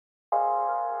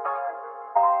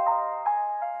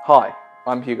Hi,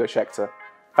 I'm Hugo Schechter,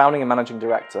 founding and managing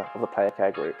director of the Player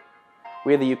Care Group.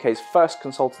 We are the UK's first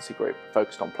consultancy group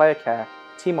focused on player care,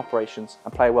 team operations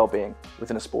and player wellbeing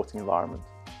within a sporting environment.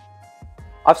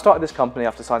 I've started this company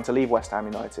after deciding to leave West Ham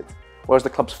United, where I was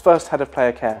the club's first head of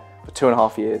player care for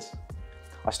 2.5 years.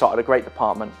 I started a great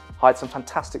department, hired some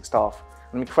fantastic staff,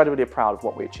 and I'm incredibly proud of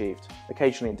what we achieved,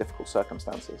 occasionally in difficult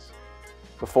circumstances.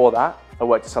 Before that, I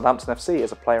worked at Southampton FC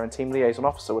as a player and team liaison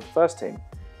officer with the first team,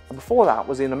 and before that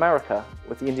was in America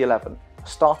with the Indy 11, a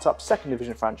start-up second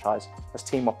division franchise as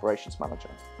team operations manager.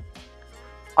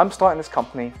 I'm starting this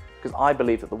company because I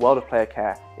believe that the world of player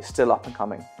care is still up and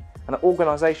coming, and that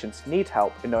organisations need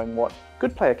help in knowing what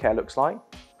good player care looks like,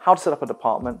 how to set up a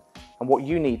department, and what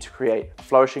you need to create a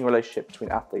flourishing relationship between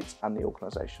athletes and the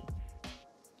organisation.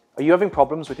 Are you having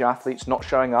problems with your athletes not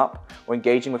showing up or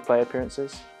engaging with player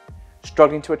appearances?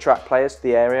 Struggling to attract players to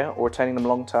the area or retaining them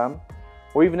long term?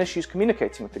 Or even issues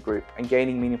communicating with the group and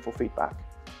gaining meaningful feedback?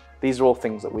 These are all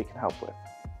things that we can help with.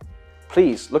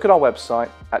 Please look at our website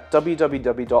at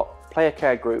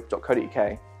www.playercaregroup.co.uk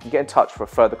and get in touch for a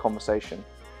further conversation.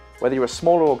 Whether you're a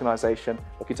smaller organisation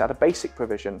looking to add a basic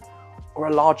provision, or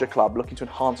a larger club looking to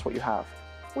enhance what you have,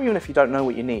 or even if you don't know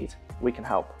what you need, we can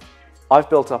help. I've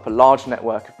built up a large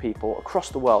network of people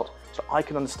across the world so I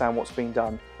can understand what's being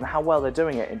done and how well they're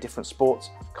doing it in different sports,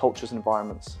 cultures and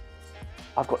environments.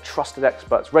 I've got trusted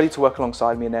experts ready to work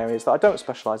alongside me in areas that I don't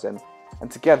specialise in,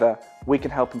 and together we can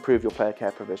help improve your player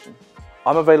care provision.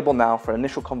 I'm available now for an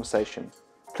initial conversation.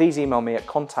 Please email me at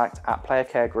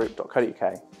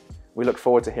contact@playercaregroup.co.uk. We look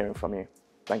forward to hearing from you.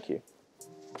 Thank you.